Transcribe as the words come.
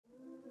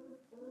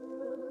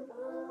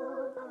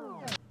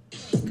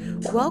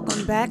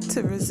Welcome back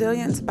to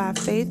Resilience by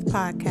Faith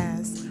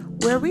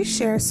podcast, where we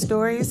share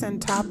stories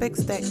and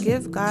topics that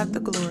give God the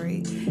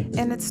glory.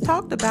 And it's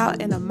talked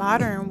about in a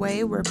modern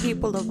way where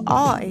people of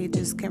all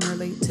ages can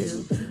relate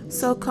to.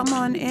 So come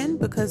on in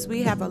because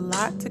we have a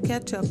lot to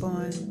catch up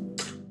on.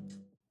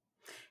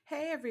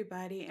 Hey,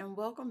 everybody, and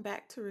welcome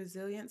back to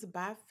Resilience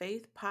by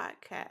Faith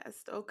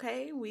podcast.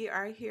 Okay, we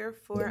are here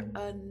for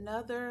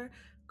another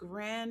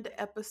grand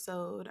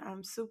episode.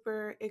 I'm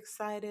super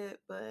excited,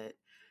 but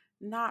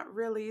not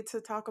really to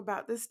talk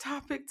about this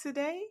topic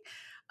today.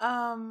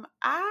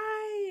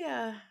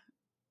 I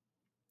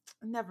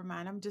never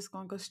mind. I'm just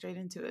going to go straight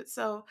into it.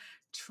 So,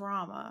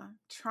 trauma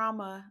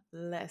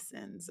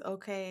lessons.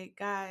 Okay,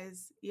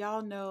 guys,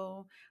 y'all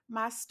know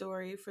my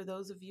story. For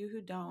those of you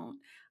who don't,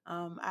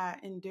 I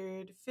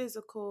endured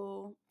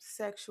physical,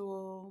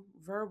 sexual,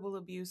 verbal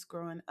abuse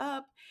growing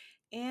up.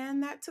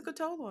 And that took a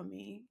toll on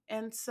me.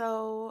 And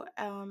so,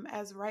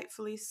 as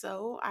rightfully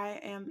so,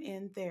 I am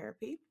in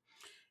therapy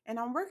and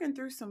I'm working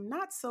through some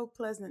not so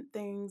pleasant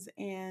things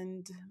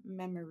and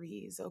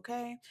memories,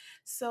 okay?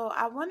 So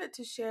I wanted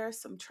to share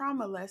some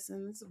trauma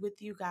lessons with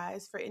you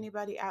guys for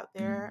anybody out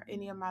there,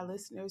 any of my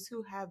listeners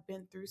who have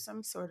been through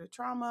some sort of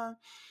trauma,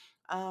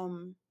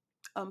 um,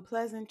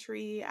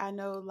 unpleasantry. I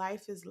know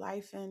life is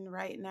life in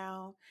right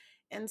now,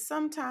 and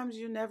sometimes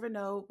you never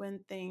know when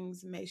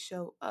things may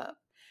show up.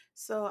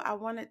 So I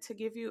wanted to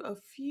give you a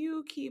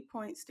few key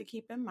points to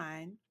keep in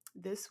mind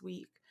this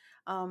week,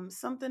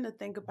 something to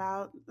think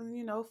about,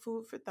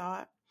 food for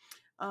thought.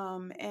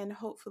 And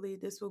hopefully,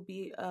 this will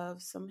be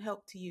of some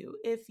help to you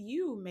if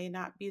you may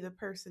not be the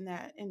person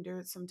that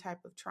endured some type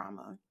of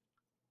trauma.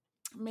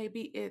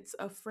 Maybe it's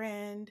a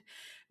friend,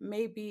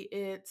 maybe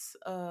it's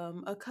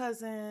a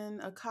cousin,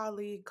 a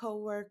colleague,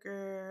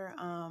 coworker,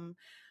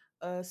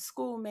 a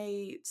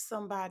schoolmate,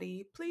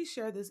 somebody. Please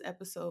share this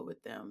episode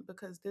with them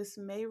because this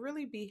may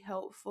really be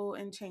helpful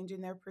in changing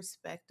their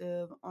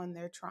perspective on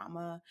their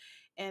trauma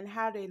and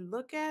how they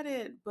look at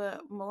it,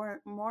 but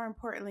more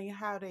importantly,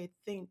 how they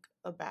think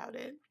about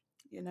it.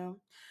 You know,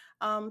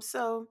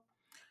 so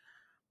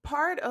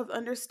part of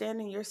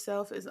understanding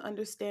yourself is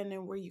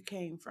understanding where you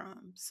came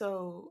from.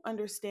 So,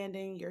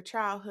 understanding your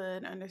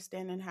childhood,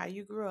 understanding how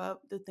you grew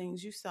up, the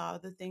things you saw,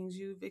 the things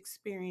you've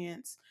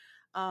experienced,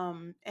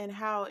 and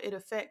how it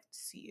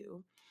affects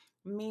you.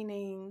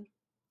 Meaning,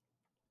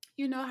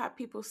 you know how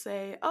people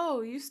say,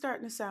 "Oh, you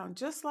starting to sound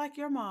just like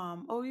your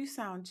mom. Oh, you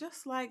sound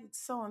just like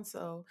so and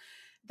so."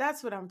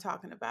 That's what I'm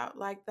talking about.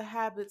 Like the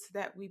habits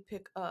that we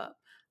pick up,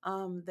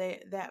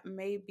 that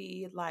may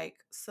be like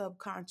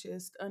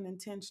subconscious,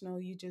 unintentional.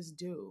 You just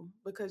do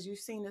because you've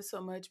seen it so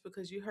much,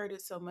 because you heard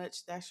it so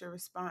much. That's your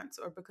response,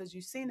 or because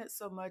you've seen it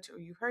so much, or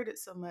you heard it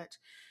so much.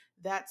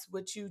 That's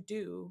what you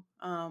do.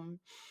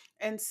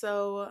 And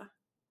so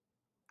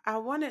I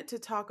wanted to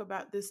talk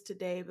about this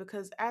today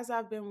because as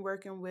I've been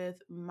working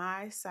with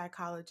my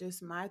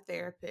psychologist, my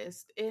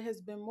therapist, it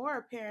has been more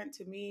apparent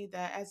to me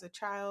that as a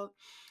child,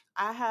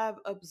 I have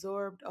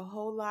absorbed a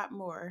whole lot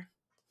more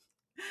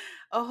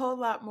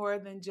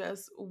than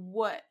just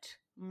what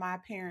my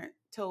parent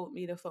told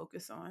me to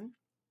focus on.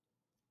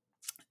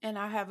 And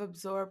I have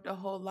absorbed a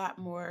whole lot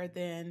more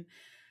than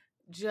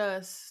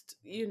just,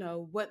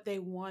 what they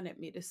wanted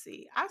me to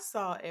see. I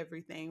saw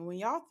everything. When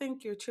y'all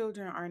think your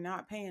children are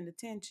not paying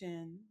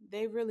attention,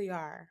 they really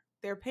are.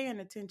 They're paying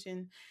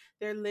attention,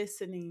 they're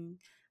listening,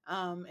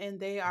 and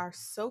they are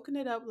soaking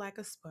it up like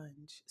a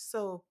sponge.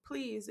 So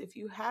please, if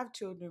you have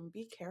children,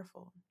 be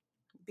careful.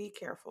 Be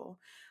careful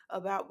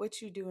about what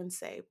you do and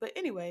say. But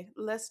anyway,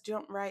 let's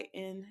jump right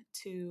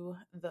into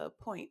the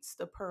points,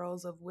 the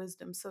pearls of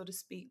wisdom, so to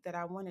speak, that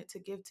I wanted to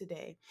give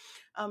today.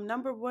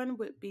 Number one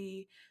would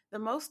be the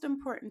most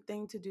important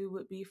thing to do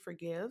would be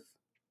forgive,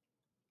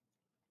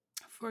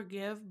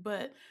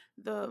 but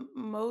the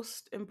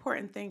most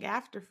important thing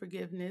after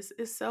forgiveness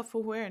is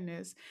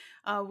self-awareness.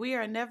 We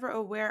are never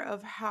aware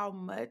of how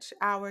much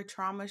our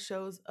trauma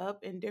shows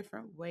up in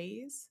different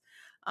ways.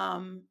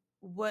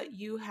 What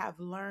you have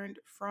learned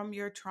from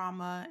your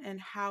trauma and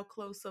how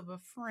close of a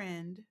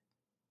friend,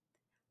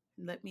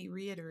 let me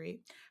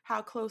reiterate,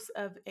 how close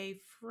of a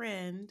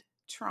friend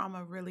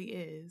trauma really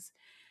is.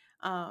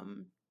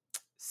 Um,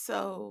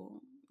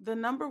 so the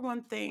number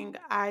one thing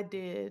I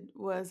did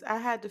was I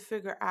had to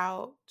figure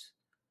out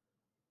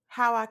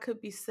how I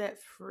could be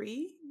set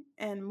free,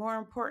 and more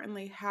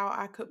importantly, how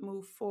I could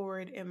move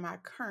forward in my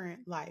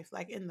current life,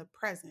 like in the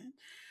present.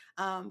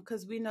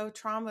 Because we know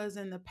trauma is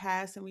in the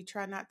past and we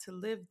try not to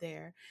live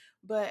there.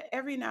 But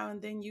every now and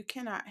then, you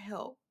cannot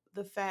help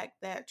the fact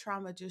that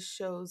trauma just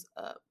shows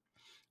up.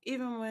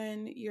 Even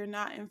when you're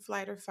not in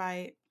flight or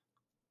fight,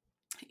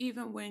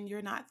 even when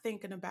you're not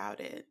thinking about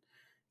it,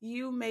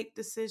 you make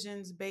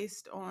decisions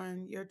based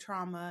on your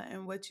trauma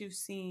and what you've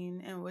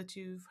seen and what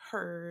you've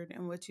heard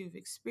and what you've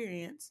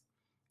experienced.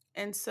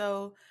 And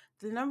so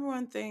the number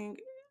one thing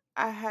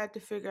I had to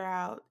figure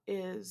out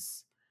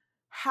is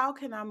how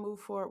can I move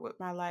forward with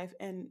my life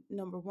and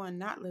number one,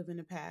 not live in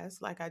the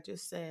past, like I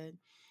just said,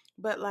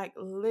 but like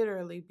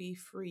literally be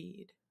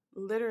freed.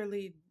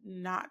 literally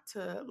not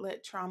to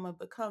let trauma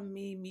become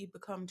me, me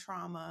become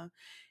trauma.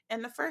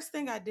 And the first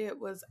thing I did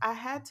was I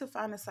had to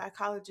find a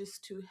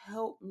psychologist to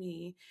help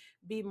me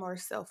be more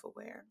self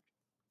aware.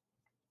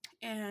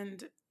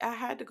 And I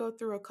had to go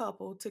through a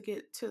couple to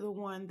get to the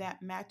one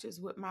that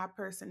matches with my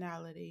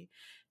personality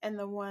and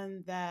the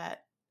one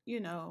that,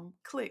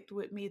 clicked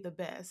with me the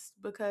best,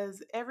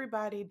 because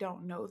everybody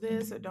don't know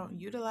this or don't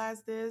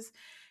utilize this,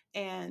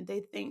 and they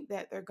think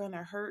that they're going to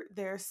hurt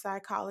their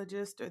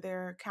psychologist or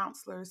their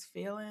counselor's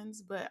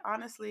feelings, but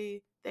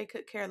honestly they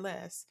could care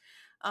less.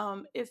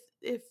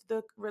 If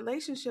the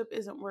relationship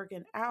isn't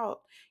working out,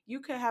 you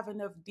could have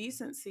enough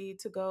decency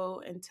to go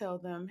and tell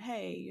them,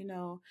 hey,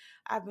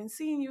 I've been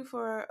seeing you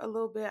for a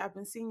little bit. I've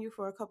been seeing you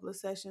for a couple of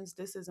sessions.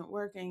 This isn't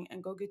working,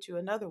 and go get you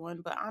another one.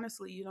 But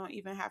honestly, you don't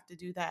even have to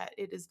do that.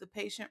 It is the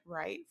patient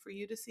right for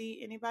you to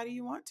see anybody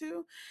you want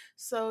to.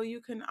 So you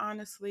can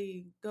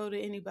honestly go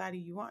to anybody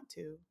you want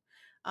to.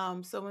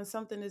 So when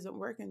something isn't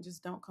working,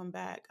 just don't come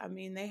back. I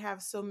mean, they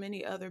have so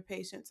many other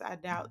patients. I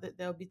doubt that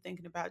they'll be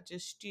thinking about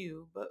just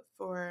you, but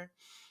for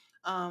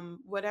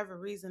whatever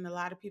reason, a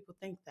lot of people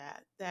think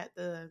that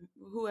the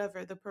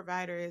whoever the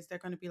provider is, they're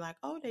going to be like,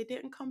 oh, they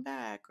didn't come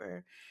back,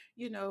 or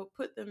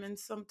put them in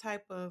some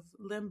type of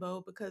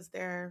limbo because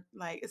they're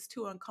like, it's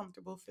too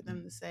uncomfortable for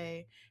them to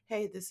say,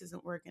 hey, this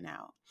isn't working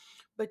out.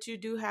 But you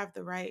do have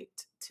the right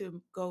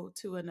to go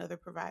to another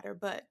provider.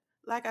 But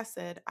like I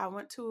said, I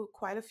went to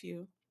quite a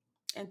few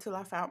until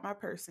I found my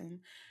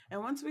person.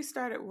 And once we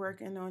started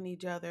working on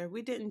each other,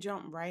 we didn't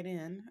jump right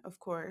in. Of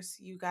course,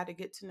 you got to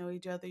get to know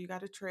each other. You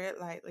got to tread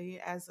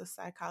lightly as a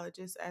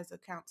psychologist, as a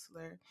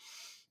counselor.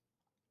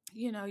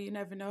 You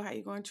never know how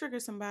you're going to trigger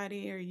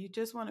somebody, or you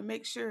just want to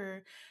make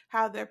sure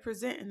how they're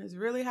presenting is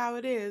really how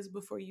it is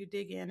before you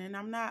dig in. And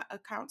I'm not a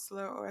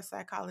counselor or a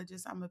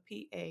psychologist, I'm a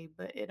PA,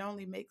 but it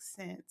only makes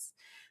sense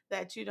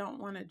that you don't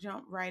want to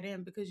jump right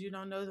in because you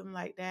don't know them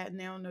like that and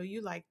they don't know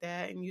you like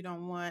that, and you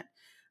don't want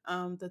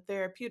the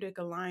therapeutic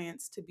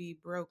alliance to be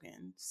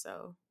broken.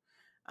 So,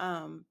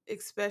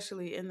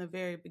 especially in the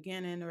very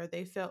beginning, or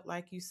they felt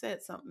like you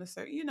said something to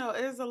certain,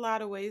 there's a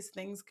lot of ways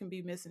things can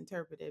be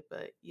misinterpreted,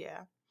 but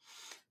yeah.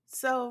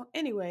 So,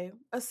 anyway,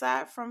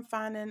 aside from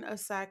finding a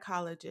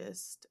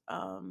psychologist,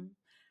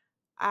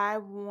 I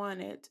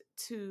wanted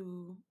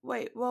to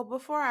wait. Well,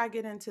 before I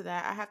get into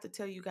that, I have to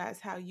tell you guys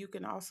how you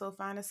can also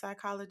find a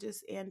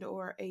psychologist and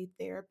or a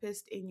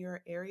therapist in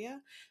your area.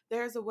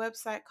 There's a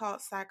website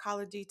called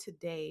Psychology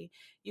Today.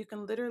 You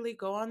can literally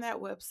go on that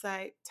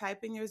website,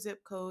 type in your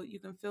zip code. You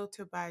can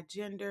filter by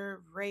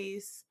gender,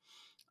 race,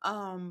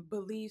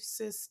 belief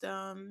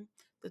system,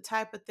 the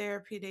type of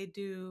therapy they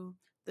do,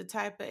 the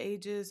type of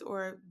ages,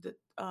 or the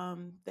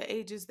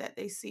ages that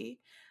they see,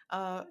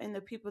 and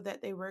the people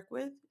that they work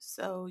with.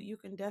 So you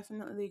can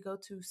definitely go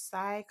to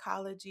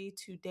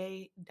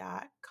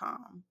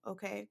psychologytoday.com.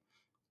 Okay.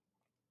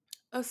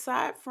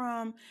 Aside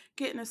from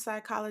getting a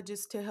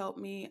psychologist to help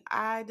me,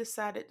 I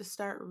decided to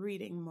start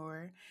reading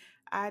more.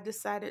 I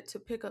decided to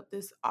pick up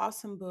this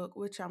awesome book,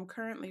 which I'm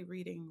currently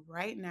reading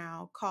right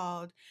now,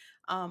 called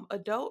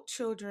Adult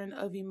Children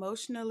of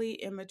Emotionally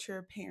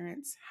Immature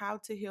Parents: How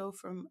to Heal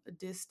from a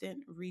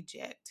Distant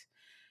Reject.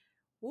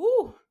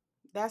 Woo!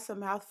 That's a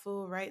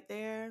mouthful right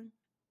there.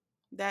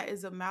 That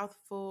is a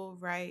mouthful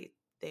right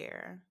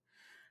there.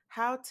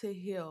 How to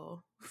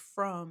heal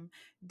from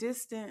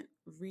distant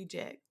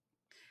reject.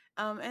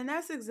 And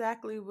that's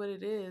exactly what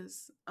it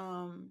is.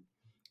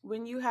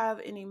 When you have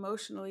an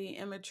emotionally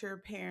immature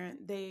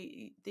parent,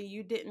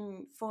 you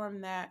didn't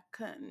form that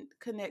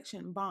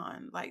connection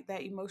bond, like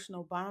that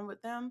emotional bond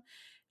with them,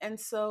 and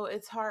so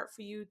it's hard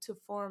for you to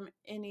form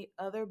any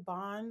other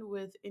bond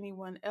with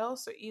anyone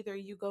else. Or either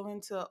you go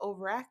into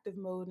overactive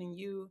mode and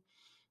you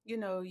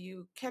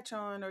catch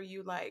on, or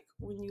you like,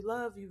 when you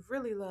love, you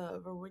really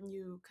love, or when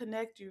you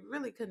connect, you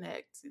really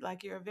connect,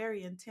 like you're a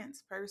very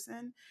intense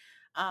person.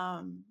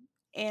 um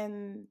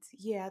and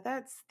yeah,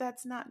 that's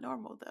not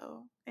normal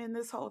though, and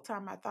this whole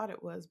time I thought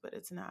it was, but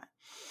it's not.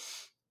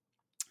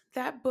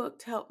 That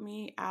book helped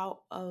me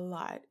out a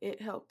lot.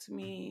 It helped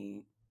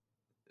me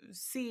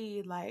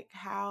see like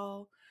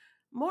how,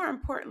 more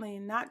importantly,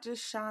 not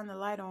just shine the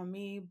light on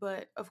me,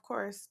 but of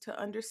course to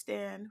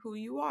understand who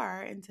you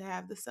are and to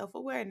have the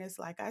self-awareness.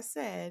 Like I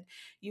said,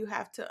 you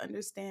have to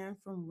understand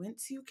from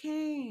whence you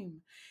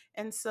came.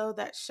 And so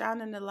that's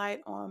shining the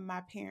light on my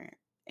parent.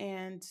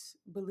 And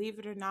believe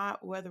it or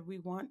not, whether we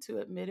want to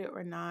admit it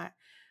or not,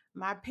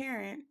 my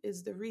parent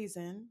is the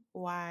reason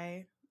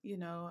why,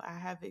 I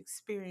have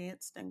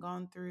experienced and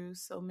gone through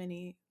so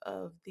many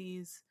of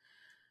these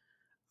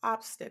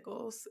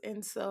obstacles.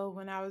 And so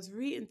when I was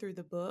reading through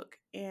the book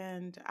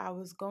and I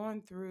was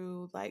going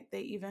through, like,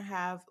 they even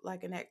have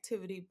like an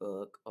activity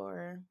book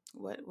or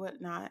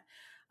whatnot,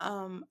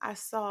 I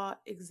saw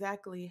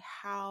exactly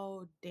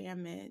how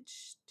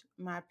damaged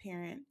my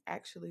parent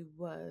actually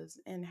was,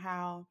 and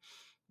how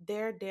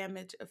their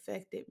damage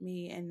affected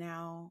me. And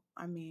now,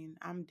 I mean,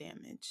 I'm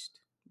damaged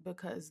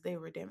because they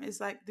were damaged. It's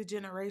like the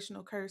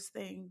generational curse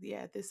thing.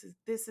 Yeah, this is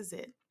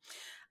it.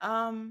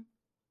 Um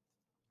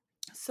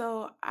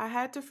So I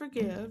had to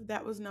forgive.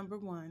 That was number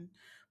one.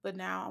 But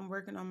now I'm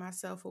working on my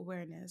self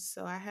awareness.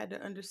 So I had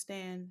to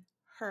understand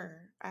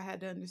her. I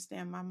had to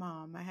understand my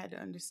mom. I had to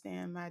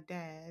understand my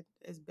dad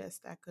as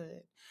best I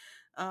could.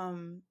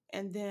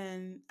 And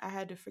then I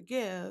had to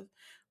forgive,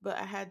 but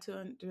I had to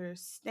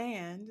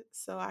understand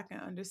so I can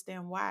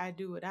understand why I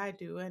do what I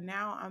do. And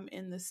now I'm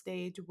in the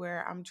stage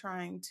where I'm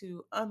trying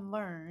to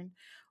unlearn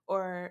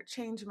or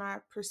change my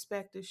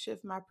perspective,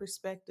 shift my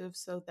perspective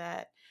so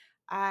that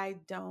I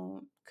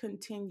don't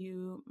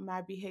continue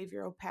my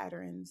behavioral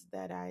patterns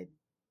that I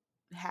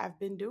have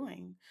been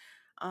doing.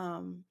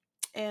 Um,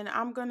 and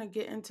I'm going to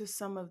get into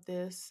some of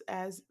this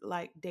as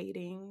like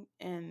dating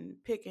and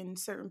picking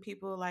certain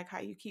people, like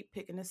how you keep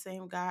picking the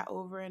same guy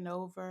over and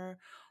over,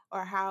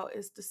 or how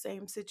it's the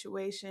same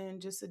situation,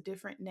 just a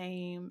different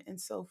name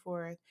and so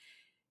forth.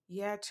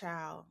 Yeah,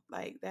 child,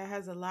 like that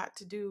has a lot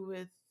to do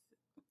with,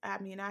 I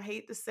mean, I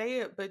hate to say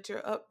it, but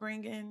your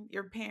upbringing,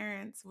 your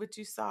parents, what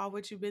you saw,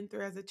 what you've been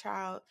through as a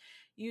child,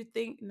 you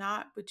think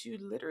not, but you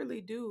literally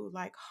do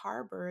like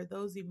harbor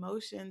those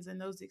emotions and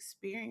those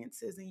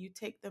experiences, and you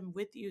take them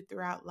with you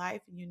throughout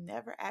life, and you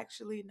never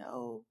actually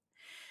know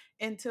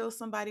until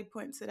somebody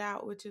points it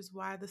out, which is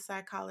why the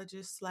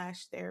psychologist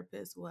slash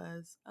therapist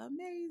was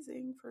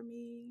amazing for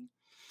me.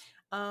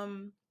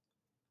 Um,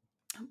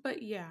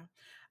 but yeah,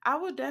 I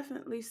would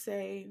definitely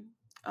say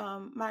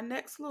my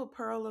next little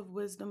pearl of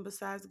wisdom,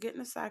 besides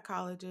getting a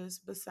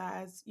psychologist,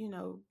 besides,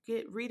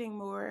 get reading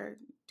more,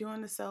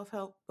 doing the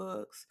self-help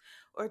books,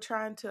 or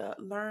trying to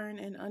learn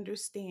and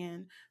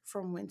understand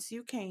from whence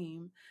you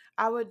came,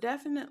 I would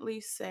definitely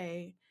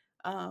say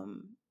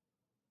um,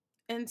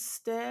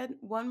 instead,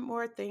 one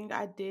more thing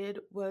I did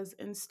was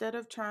instead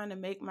of trying to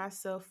make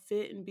myself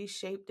fit and be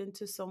shaped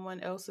into someone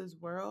else's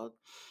world,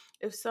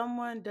 if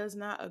someone does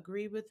not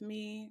agree with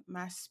me,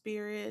 my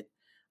spirit,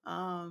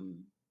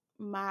 um,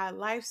 my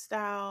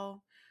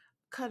lifestyle,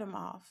 cut them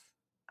off.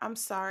 I'm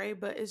sorry,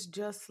 but it's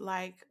just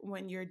like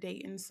when you're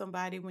dating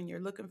somebody, when you're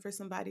looking for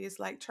somebody, it's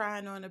like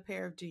trying on a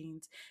pair of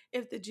jeans.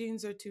 If the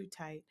jeans are too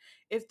tight,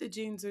 if the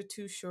jeans are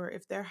too short,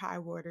 if they're high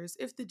waters,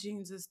 if the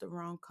jeans is the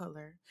wrong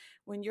color,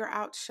 when you're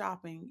out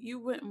shopping, you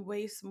wouldn't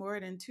waste more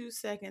than 2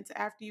 seconds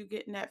after you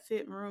get in that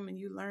fit room and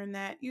you learn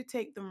that. You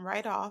take them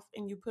right off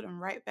and you put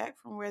them right back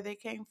from where they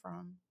came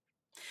from.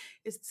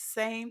 It's the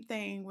same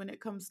thing when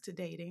it comes to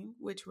dating,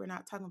 which we're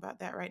not talking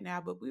about that right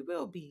now, but we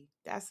will be.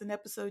 That's an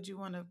episode you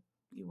want to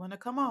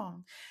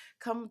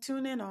come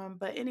tune in on.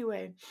 But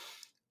anyway,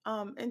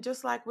 and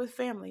just like with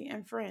family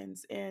and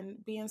friends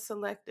and being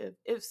selective,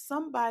 if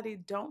somebody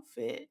don't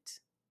fit,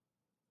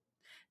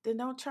 then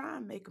don't try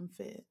and make them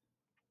fit.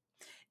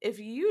 If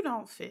you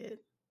don't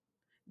fit,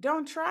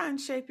 don't try and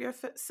shape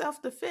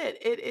yourself to fit.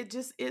 It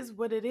just is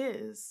what it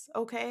is,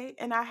 okay?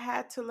 And I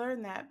had to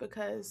learn that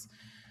because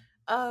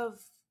of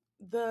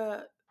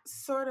the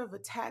sort of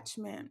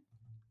attachment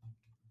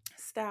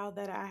style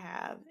that I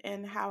have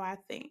and how I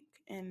think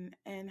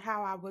and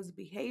how I was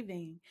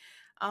behaving.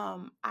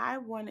 I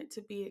wanted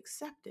to be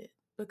accepted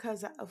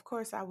because of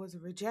course I was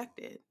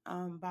rejected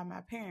by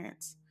my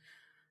parents.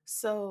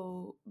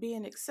 So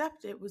being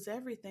accepted was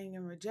everything,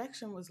 and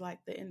rejection was like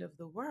the end of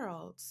the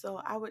world.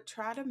 So I would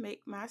try to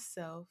make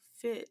myself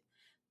fit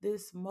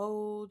this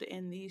mold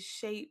and these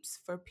shapes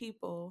for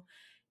people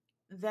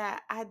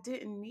that I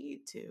didn't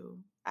need to.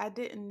 I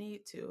didn't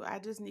need to. I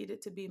just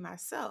needed to be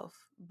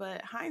myself.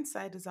 But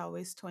hindsight is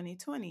always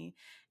 2020.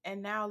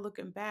 And now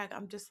looking back,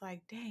 I'm just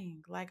like,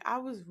 dang, like I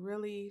was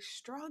really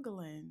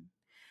struggling.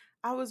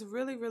 I was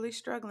really, really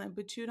struggling,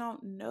 but you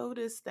don't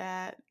notice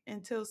that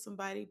until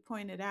somebody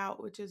pointed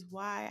out, which is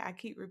why I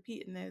keep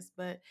repeating this.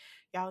 But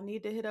y'all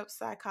need to hit up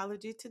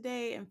Psychology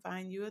Today and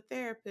find you a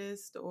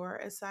therapist or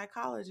a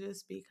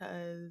psychologist,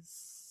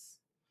 because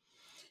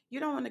you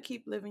don't want to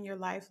keep living your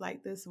life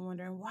like this and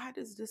wondering, why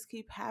does this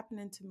keep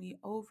happening to me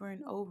over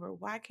and over?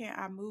 Why can't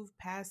I move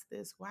past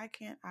this? Why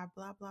can't I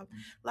blah, blah?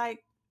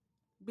 Like,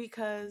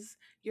 because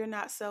you're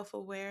not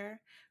self-aware,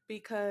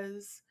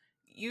 because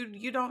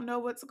you don't know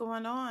what's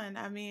going on.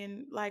 I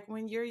mean, like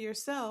when you're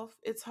yourself,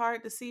 it's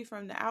hard to see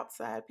from the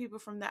outside. People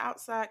from the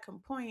outside can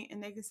point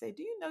and they can say,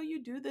 do you know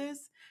you do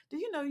this? Do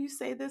you know you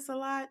say this a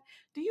lot?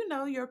 Do you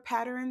know your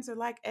patterns are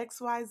like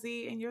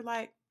XYZ? And you're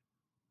like,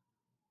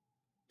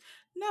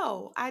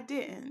 no, I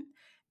didn't.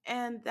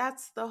 And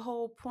that's the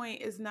whole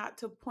point, is not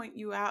to point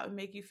you out and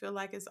make you feel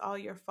like it's all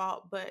your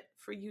fault, but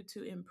for you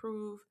to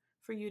improve,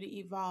 for you to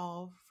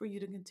evolve, for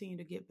you to continue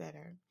to get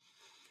better.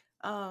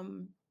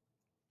 Um,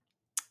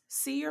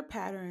 See your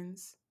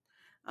patterns,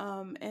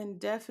 and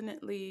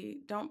definitely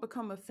don't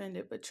become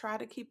offended, but try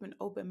to keep an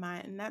open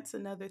mind. And that's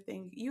another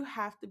thing. You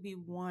have to be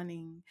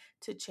wanting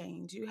to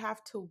change. You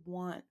have to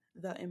want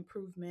the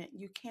improvement.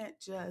 You can't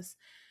just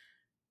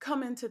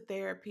come into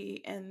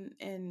therapy and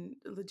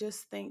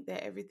just think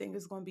that everything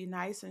is going to be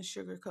nice and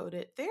sugar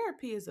coated.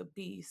 Therapy is a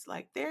beast.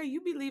 Like there,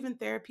 you be leaving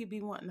therapy be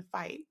wanting to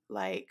fight.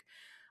 Like,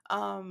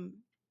 um,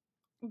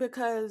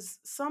 because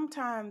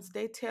sometimes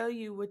they tell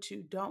you what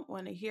you don't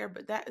want to hear,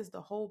 but that is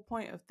the whole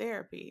point of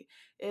therapy.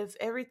 If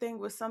everything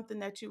was something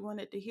that you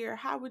wanted to hear,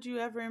 how would you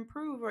ever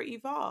improve or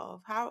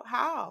evolve?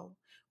 How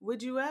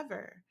would you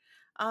ever?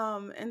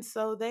 And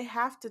so they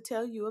have to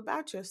tell you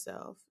about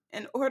yourself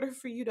in order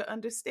for you to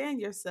understand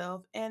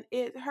yourself, and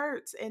it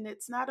hurts, and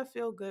it's not a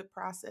feel good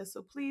process.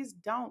 So please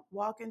don't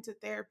walk into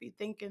therapy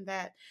thinking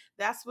that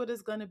that's what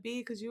it's going to be,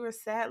 because you are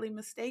sadly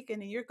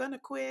mistaken and you're going to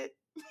quit.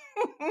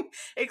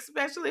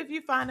 Especially if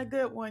you find a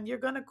good one, you're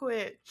gonna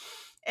quit.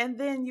 And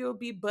then you'll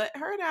be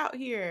butthurt out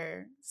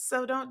here.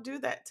 So don't do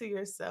that to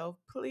yourself.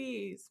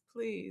 Please,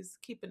 please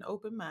keep an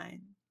open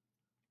mind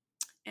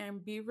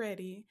and be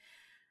ready.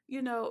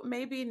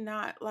 Maybe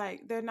not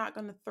like they're not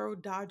going to throw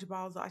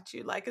dodgeballs at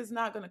you. Like it's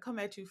not going to come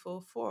at you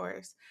full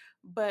force,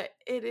 but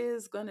it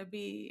is going to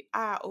be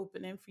eye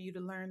opening for you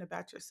to learn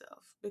about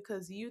yourself,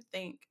 because you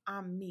think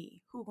I'm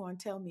me. Who going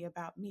to tell me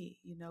about me?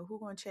 Who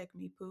going to check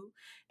me, poo?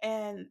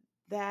 And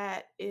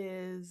that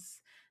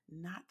is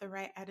not the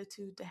right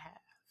attitude to have,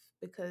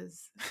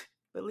 because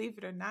believe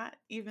it or not,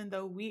 even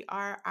though we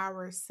are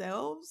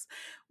ourselves,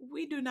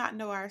 we do not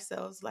know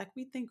ourselves like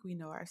we think we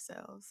know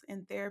ourselves.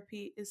 And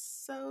therapy is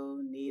so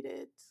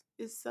needed.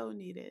 Is so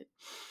needed.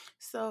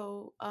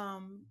 So,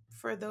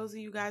 for those of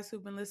you guys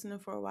who've been listening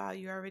for a while,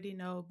 you already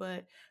know.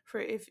 But for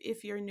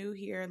if you're new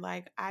here,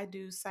 like I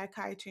do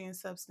psychiatry and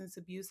substance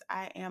abuse,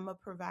 I am a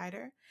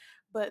provider,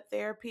 but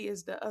therapy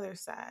is the other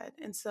side.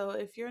 And so,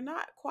 if you're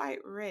not quite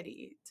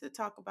ready to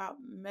talk about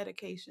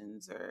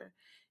medications or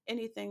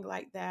anything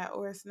like that,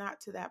 or it's not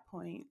to that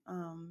point,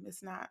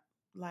 it's not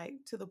like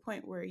to the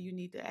point where you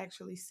need to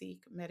actually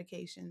seek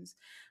medications,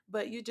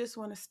 but you just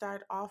want to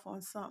start off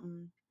on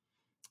something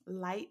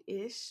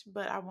light-ish.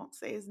 But I won't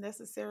say it's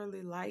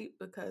necessarily light,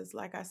 because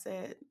like I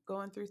said,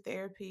 going through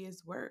therapy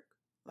is work.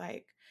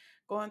 Like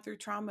going through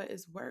trauma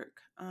is work.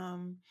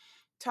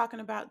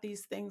 Talking about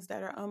these things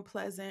that are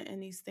unpleasant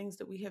and these things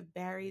that we have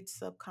buried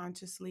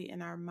subconsciously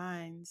in our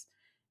minds,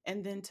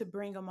 and then to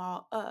bring them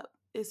all up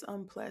is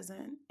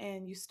unpleasant,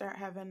 and you start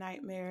having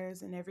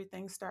nightmares and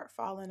everything start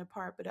falling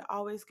apart, but it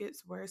always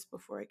gets worse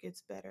before it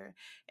gets better.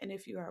 And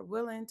if you are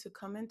willing to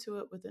come into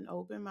it with an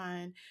open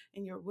mind,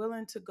 and you're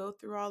willing to go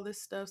through all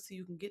this stuff so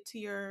you can get to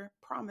your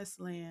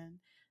promised land,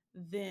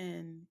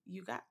 then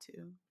you got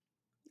to.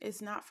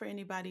 It's not for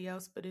anybody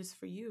else, but it's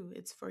for you.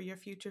 It's for your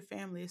future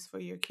family. It's for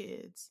your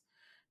kids.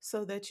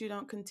 So that you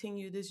don't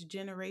continue this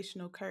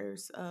generational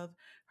curse of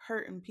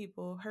hurting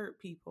people, hurt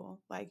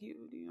people. Like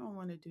you don't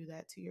want to do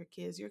that to your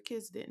kids. Your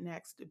kids didn't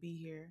ask to be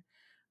here.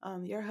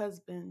 Your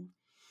husband,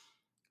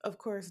 of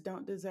course,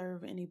 don't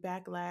deserve any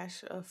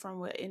backlash from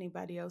what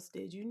anybody else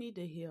did. You need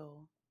to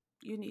heal.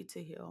 You need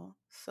to heal.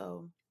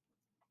 So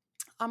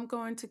I'm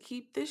going to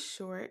keep this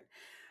short.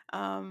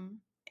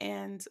 Um,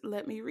 and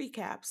let me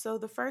recap. So,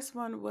 the first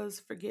one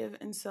was forgive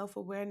and self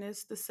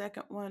awareness. The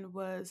second one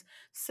was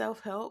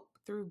self help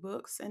through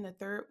books. And the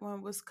third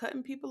one was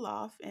cutting people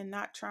off and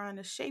not trying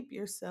to shape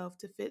yourself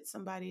to fit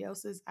somebody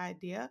else's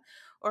idea,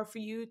 or for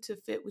you to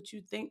fit what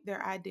you think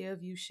their idea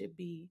of you should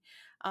be.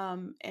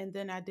 And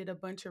then I did a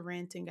bunch of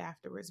ranting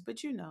afterwards.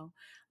 But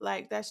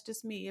like that's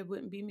just me. It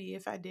wouldn't be me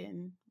if I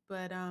didn't.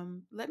 But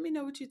let me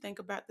know what you think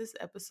about this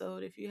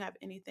episode, if you have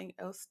anything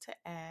else to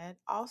add.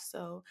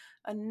 Also,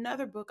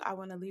 another book I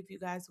want to leave you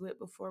guys with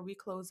before we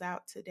close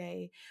out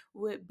today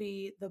would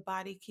be The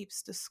Body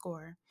Keeps the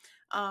Score.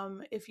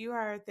 If you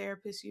are a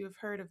therapist, you have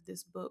heard of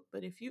this book,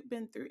 but if you've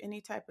been through any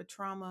type of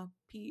trauma,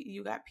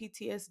 you got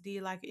PTSD,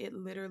 like it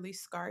literally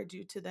scarred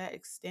you to that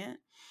extent,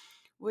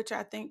 which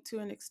I think to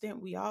an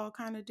extent we all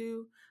kind of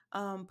do.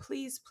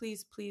 Please,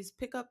 please, please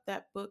pick up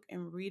that book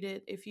and read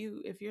it. If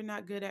you're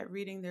not good at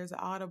reading, there's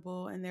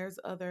Audible and there's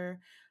other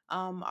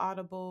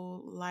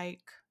Audible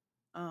like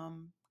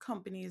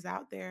companies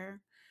out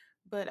there.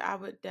 But I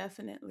would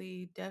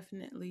definitely,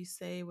 definitely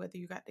say whether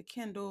you got the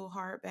Kindle,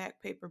 hardback,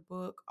 paper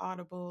book,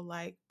 Audible,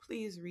 like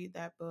please read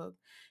that book.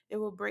 It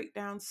will break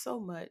down so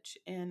much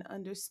and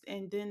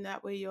understand. And then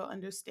that way you'll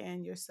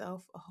understand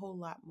yourself a whole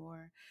lot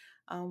more,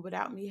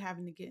 without me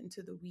having to get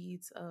into the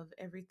weeds of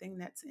everything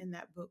that's in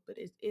that book. But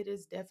it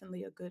is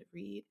definitely a good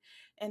read.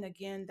 And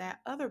again, that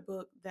other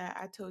book that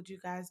I told you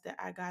guys that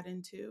I got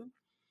into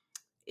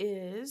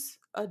is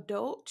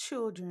Adult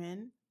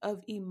Children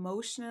of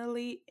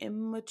Emotionally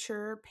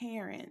Immature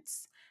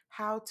Parents: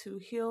 How to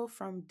Heal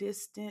from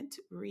Distant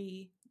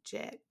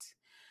Reject.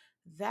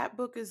 That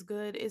book is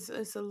good. It's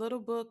a little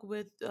book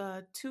with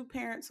two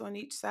parents on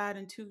each side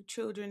and two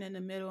children in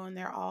the middle, and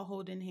they're all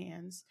holding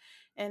hands.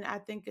 And I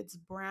think it's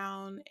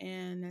brown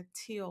and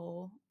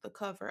teal, the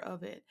cover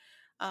of it.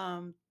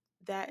 Um,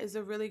 that is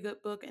a really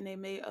good book, and they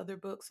made other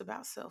books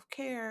about self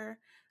care.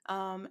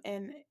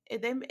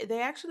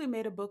 They actually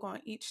made a book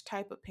on each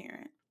type of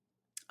parent.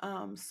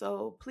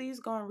 So please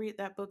go and read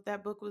that book.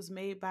 That book was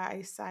made by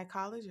a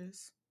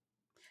psychologist.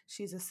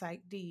 She's a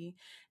Psych D.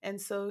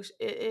 And so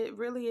it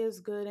really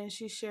is good. And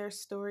she shares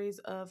stories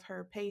of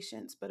her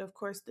patients. But of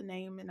course, the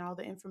name and all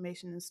the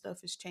information and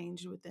stuff is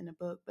changed within the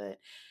book. But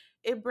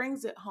it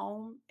brings it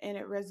home, and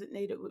it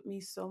resonated with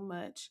me so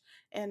much.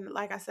 And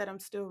like I said, I'm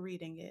still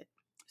reading it.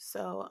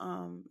 So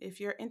if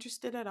you're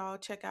interested at all,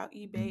 check out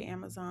eBay,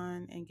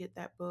 Amazon, and get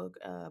that book,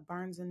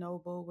 Barnes and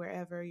Noble,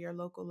 wherever your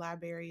local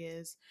library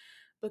is,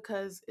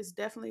 because it's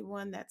definitely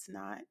one that's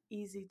not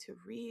easy to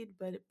read,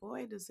 but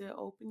boy, does it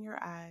open your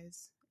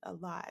eyes a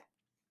lot.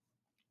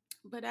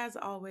 But as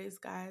always,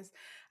 guys,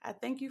 I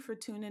thank you for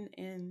tuning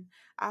in.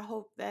 I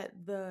hope that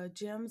the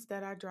gems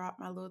that I dropped,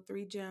 my little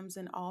 3 gems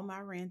and all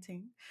my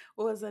ranting,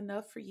 was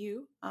enough for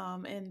you,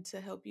 and to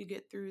help you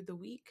get through the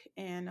week.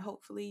 And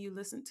hopefully, you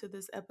listened to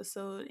this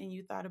episode and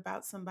you thought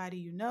about somebody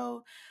you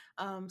know,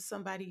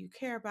 somebody you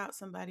care about,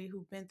 somebody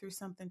who's been through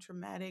something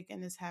traumatic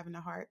and is having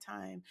a hard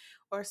time,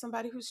 or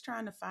somebody who's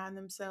trying to find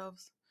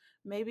themselves.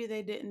 Maybe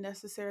they didn't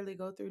necessarily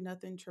go through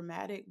nothing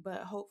traumatic,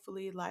 but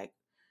hopefully, like,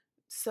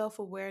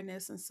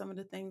 self-awareness and some of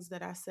the things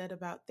that I said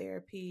about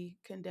therapy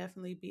can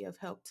definitely be of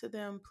help to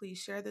them. Please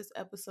share this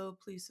episode.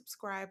 Please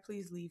subscribe.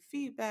 Please leave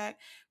feedback.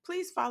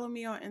 Please follow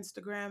me on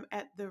Instagram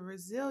at The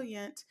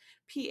Resilient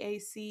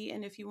PAC.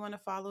 And if you want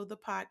to follow the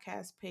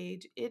podcast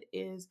page, it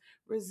is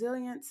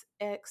Resilience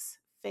X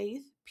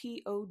Faith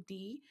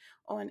POD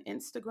on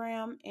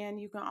Instagram. And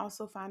you can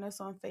also find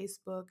us on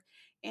Facebook.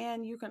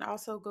 And you can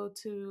also go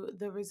to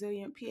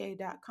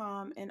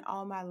theresilientpa.com, and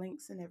all my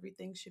links and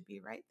everything should be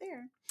right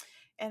there.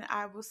 And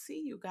I will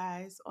see you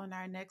guys on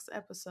our next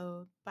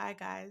episode. Bye,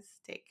 guys.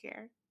 Take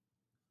care.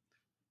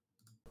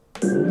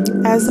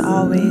 As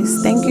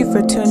always, thank you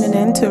for tuning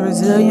in to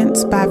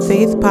Resilience by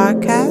Faith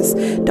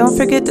podcast. Don't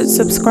forget to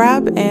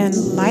subscribe and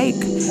like,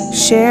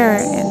 share,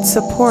 and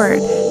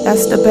support.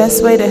 That's the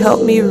best way to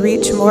help me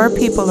reach more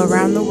people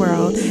around the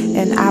world.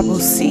 And I will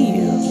see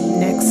you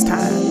next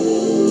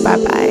time.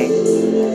 Bye-bye.